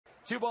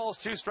2 balls,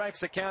 2 strikes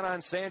to count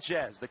on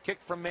Sanchez. The kick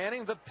from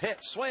Manning, the pitch,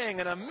 swing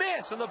and a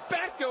miss, and the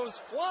bat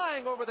goes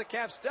flying over the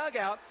Caps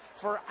dugout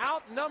for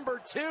out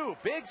number 2.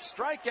 Big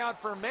strikeout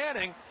for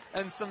Manning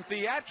and some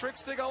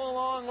theatrics to go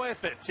along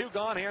with it. 2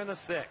 gone here in the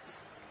 6th.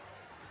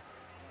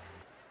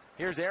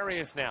 Here's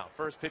Arias now.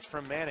 First pitch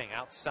from Manning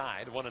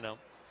outside, 1-0.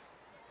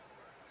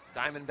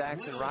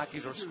 Diamondbacks and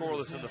Rockies are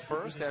scoreless in the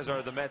first, as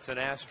are the Mets and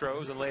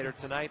Astros. And later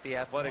tonight, the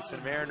Athletics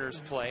and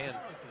Mariners play, and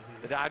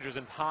the Dodgers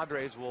and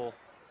Padres will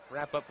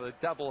wrap up a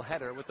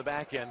doubleheader with the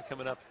back end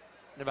coming up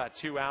in about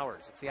 2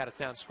 hours. It's the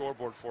out-of-town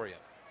scoreboard for you.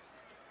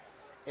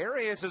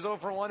 Arias is 0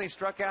 for 1. He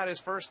struck out his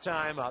first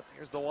time up.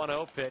 Here's the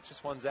 1-0 pitch.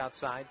 This one's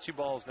outside. 2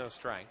 balls, no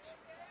strikes.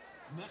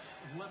 Next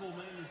level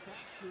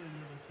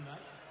manufacturing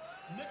tonight.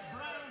 Nick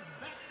Brown's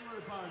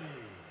bachelor party.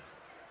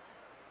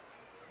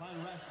 By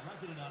last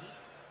resident on it.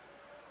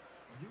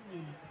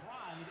 Union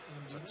Pride.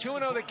 So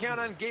 2-0 the count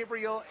on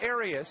Gabriel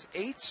Arias.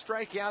 8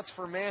 strikeouts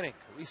for Manning.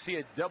 We see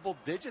a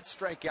double-digit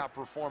strikeout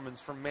performance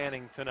from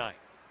Manning tonight.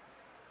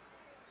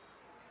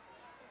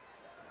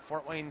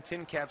 Fort Wayne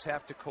Tin Caps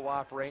have to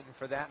cooperate, and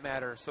for that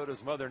matter, so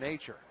does Mother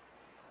Nature.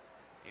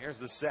 Here's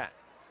the set.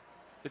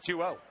 The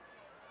 2-0.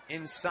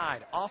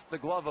 Inside, off the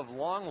glove of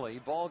Longley.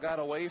 Ball got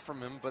away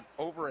from him, but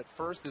over at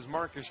first is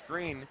Marcus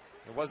Green.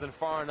 It wasn't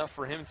far enough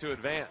for him to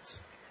advance.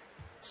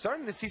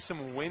 Starting to see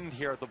some wind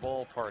here at the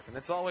ballpark, and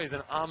that's always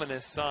an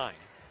ominous sign.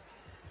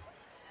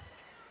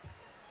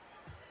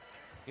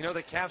 You know,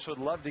 the Caps would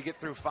love to get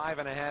through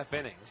 5.5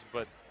 innings,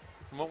 but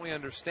from what we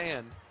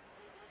understand,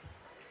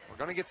 we're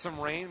going to get some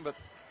rain, but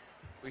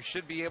we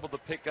should be able to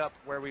pick up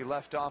where we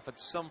left off at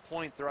some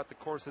point throughout the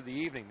course of the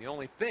evening. The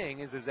only thing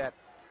is that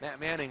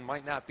Matt Manning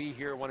might not be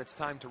here when it's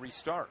time to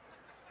restart.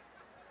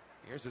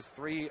 Here's his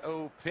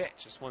 3-0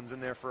 pitch. This one's in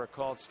there for a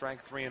called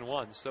strike,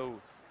 3-1. So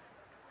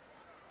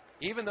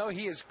even though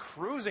he is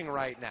cruising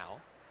right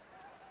now,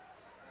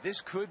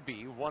 this could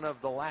be one of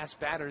the last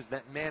batters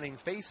that Manning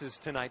faces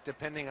tonight,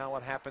 depending on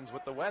what happens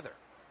with the weather.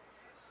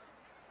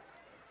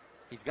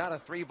 He's got a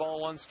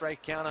 3-ball,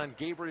 1-strike count on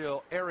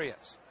Gabriel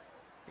Arias.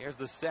 Here's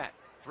the set.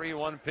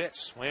 3-1 pitch,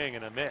 swing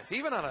and a miss.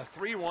 Even on a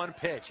 3-1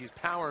 pitch, he's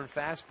powering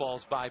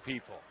fastballs by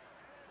people.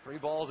 3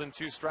 balls and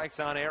 2 strikes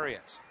on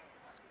Arias.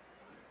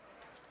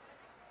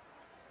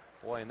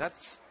 Boy, and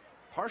that's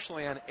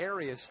partially on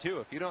Arias too.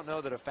 If you don't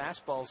know that a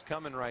fastball's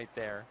coming right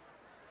there,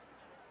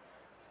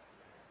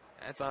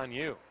 that's on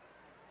you.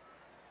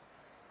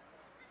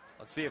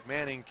 Let's see if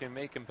Manning can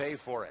make him pay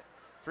for it.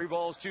 3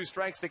 balls, 2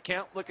 strikes to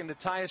count, looking to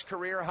tie his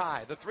career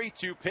high. The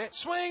 3-2 pitch,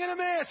 swing and a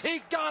miss.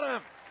 He got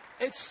him.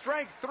 It's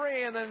strike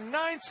 3 and the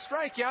 9th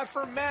strikeout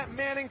for Matt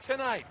Manning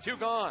tonight. 2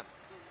 gone.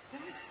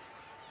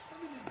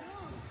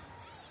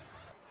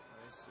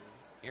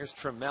 Here's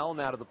Trammell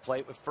now to the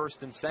plate with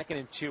first and second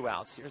and 2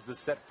 outs. Here's the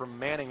set from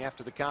Manning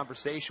after the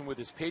conversation with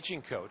his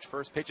pitching coach.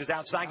 First pitch is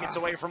outside, gets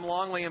away from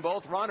Longley, and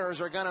both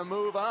runners are going to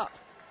move up.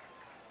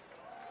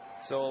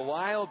 So a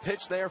wild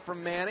pitch there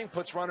from Manning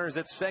puts runners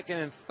at second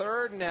and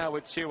third now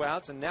with 2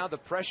 outs, and now the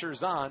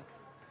pressure's on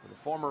with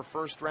a former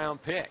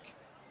first-round pick.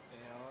 You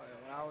know,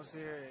 when I was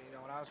here,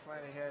 when I was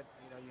playing ahead,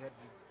 you had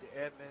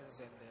the Edmonds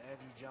and the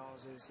Andrew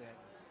Joneses and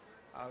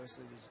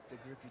obviously the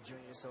Griffey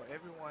Jr. So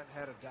everyone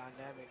had a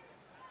dynamic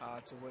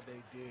to what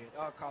they did.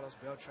 Carlos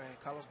Beltran.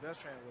 Carlos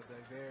Beltran was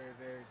a very,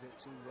 very good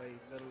two-way,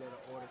 middle of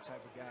the order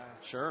type of guy.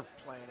 Sure.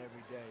 Playing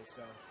every day.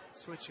 So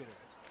switch hitter.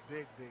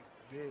 Big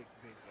guy.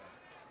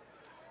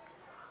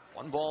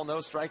 1 ball,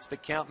 no strikes to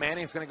count.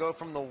 Manning's going to go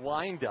from the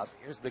windup.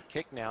 Here's the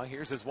kick now.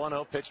 Here's his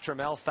 1-0 pitch.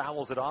 Trammell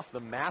fouls it off the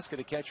mask of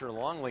the catcher,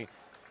 Longley.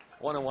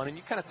 1-1. And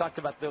you kind of talked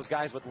about those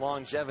guys with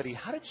longevity.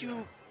 How did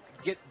you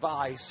get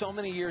by so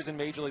many years in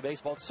Major League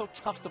Baseball? It's so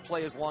tough to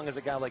play as long as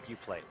a guy like you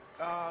played.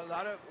 A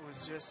lot of it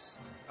was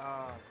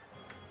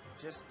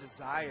just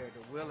desire,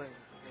 the willing.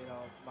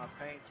 My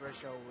pain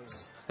threshold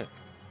was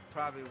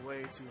probably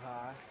way too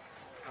high.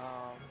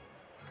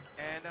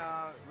 And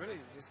really,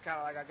 just kind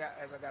of like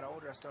as I got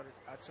older,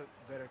 I took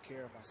better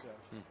care of myself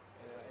in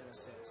a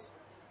sense.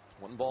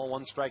 1 ball,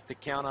 1 strike to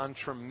count on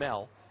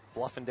Trammell.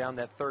 Bluffing down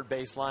that third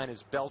base line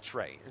is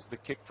Beltre. Here's the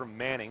kick from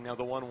Manning. Now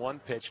the 1-1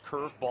 pitch,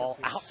 curveball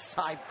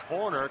outside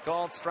corner,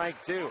 called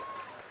strike 2.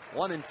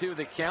 1-2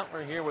 the count.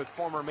 We're here with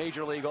former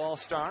Major League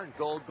All-Star and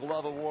Gold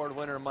Glove Award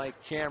winner Mike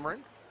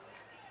Cameron.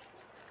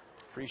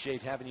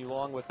 Appreciate having you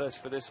along with us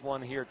for this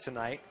one here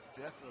tonight.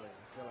 Definitely.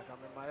 I feel like I'm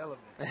in my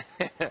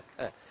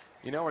element.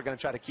 We're going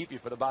to try to keep you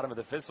for the bottom of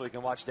the 5th so we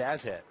can watch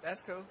Daz hit.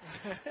 That's cool.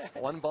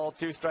 1 ball,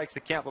 2 strikes to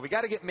count. But we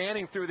got to get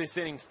Manning through this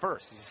inning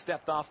first. He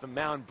stepped off the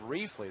mound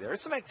briefly. There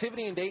is some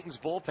activity in Dayton's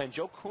bullpen.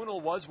 Joe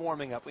Kunal was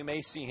warming up. We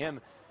may see him,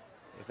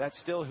 if that's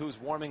still who's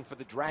warming for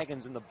the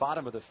Dragons in the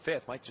bottom of the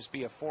 5th. Might just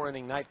be a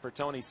 4-inning night for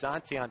Tony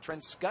Santillan.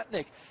 Trent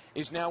Skutnik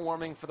is now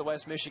warming for the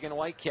West Michigan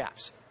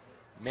Whitecaps.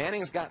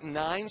 Manning's got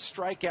 9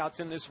 strikeouts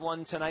in this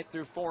one tonight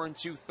through 4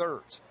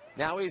 2/3.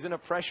 Now he's in a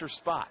pressure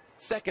spot.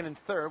 Second and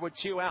third with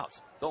 2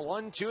 outs. The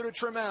 1-2 to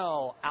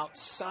Trammell.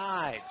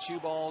 Outside. 2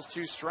 balls,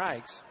 2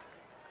 strikes.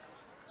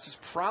 This is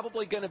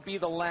probably going to be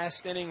the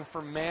last inning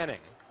for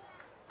Manning.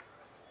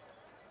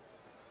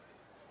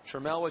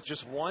 Trammell with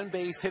just one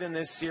base hit in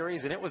this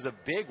series, and it was a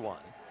big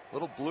one.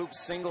 Little bloop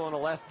single in the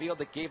left field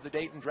that gave the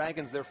Dayton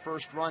Dragons their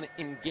first run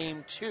in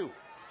Game 2. It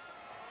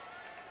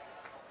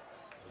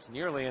was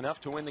nearly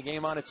enough to win the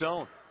game on its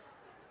own.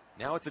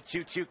 Now it's a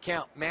 2-2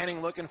 count.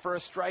 Manning looking for a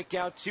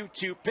strikeout.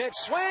 2-2 pitch.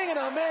 Swing and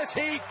a miss.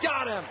 He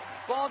got him.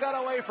 Ball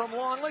got away from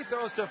Longley.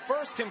 Throws to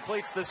first.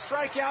 Completes the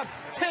strikeout.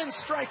 10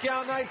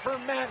 strikeout night for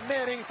Matt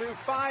Manning through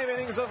 5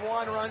 innings of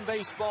 1-run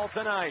baseball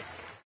tonight.